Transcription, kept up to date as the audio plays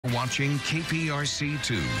Watching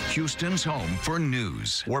KPRC2, Houston's home for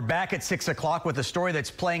news. We're back at 6 o'clock with a story that's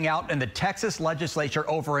playing out in the Texas legislature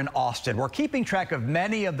over in Austin. We're keeping track of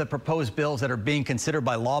many of the proposed bills that are being considered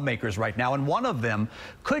by lawmakers right now, and one of them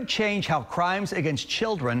could change how crimes against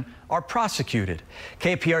children are prosecuted.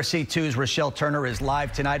 KPRC2's Rochelle Turner is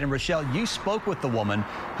live tonight. And Rochelle, you spoke with the woman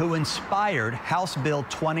who inspired House Bill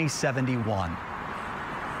 2071.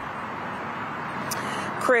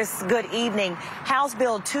 Chris, good evening. House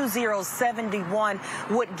Bill 2071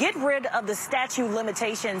 would get rid of the statute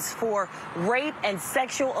limitations for rape and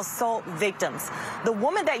sexual assault victims. The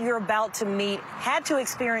woman that you're about to meet had to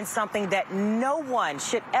experience something that no one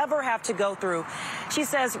should ever have to go through. She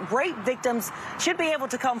says rape victims should be able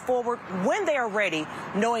to come forward when they are ready,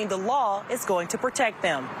 knowing the law is going to protect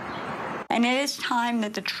them. And it is time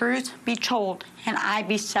that the truth be told and I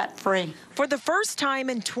be set free. For the first time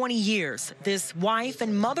in 20 years, this wife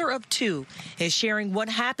and mother of two is sharing what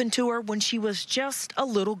happened to her when she was just a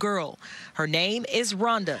little girl. Her name is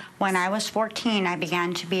Rhonda. When I was 14, I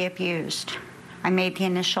began to be abused. I made the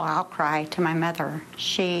initial outcry to my mother.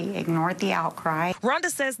 She ignored the outcry. Rhonda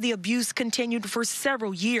says the abuse continued for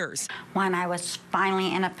several years. When I was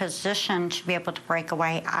finally in a position to be able to break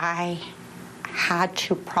away, I had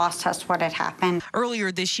to process what had happened. Earlier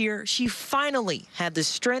this year, she finally had the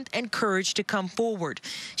strength and courage to come forward.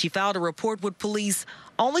 She filed a report with police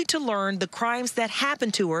only to learn the crimes that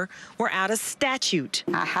happened to her were out of statute.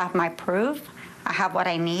 I have my proof, I have what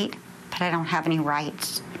I need, but I don't have any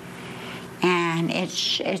rights. And it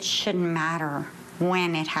shouldn't matter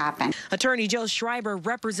when it happened. Attorney Joe Schreiber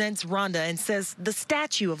represents Rhonda and says the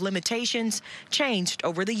statute of limitations changed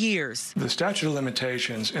over the years. The statute of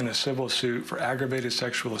limitations in a civil suit for aggravated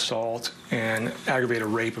sexual assault and aggravated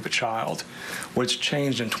rape of a child was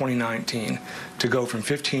changed in 2019 to go from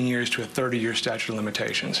 15 years to a 30-year statute of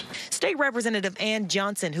limitations. State Representative Ann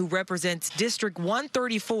Johnson, who represents District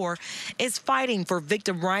 134, is fighting for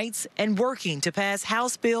victim rights and working to pass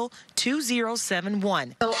House Bill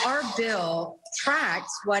 2071. So our bill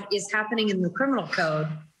tracks what is happening in the criminal code,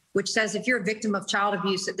 which says if you're a victim of child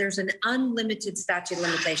abuse, that there's an unlimited statute of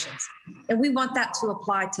limitations. And we want that to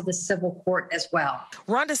apply to the civil court as well.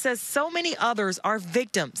 Rhonda says so many others are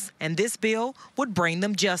victims, and this bill would bring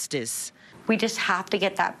them justice. We just have to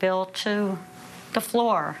get that bill to the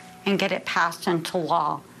floor and get it passed into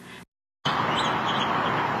law.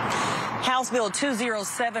 House Bill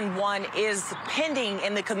 2071 is pending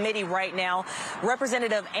in the committee right now.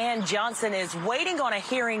 Representative Ann Johnson is waiting on a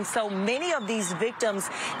hearing so many of these victims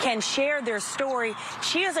can share their story.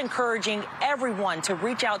 She is encouraging everyone to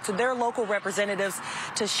reach out to their local representatives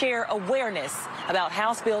to share awareness about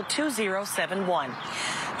House Bill 2071.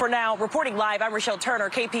 For now, reporting live, I'm Rochelle Turner,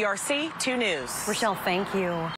 KPRC 2 News. Rochelle, thank you.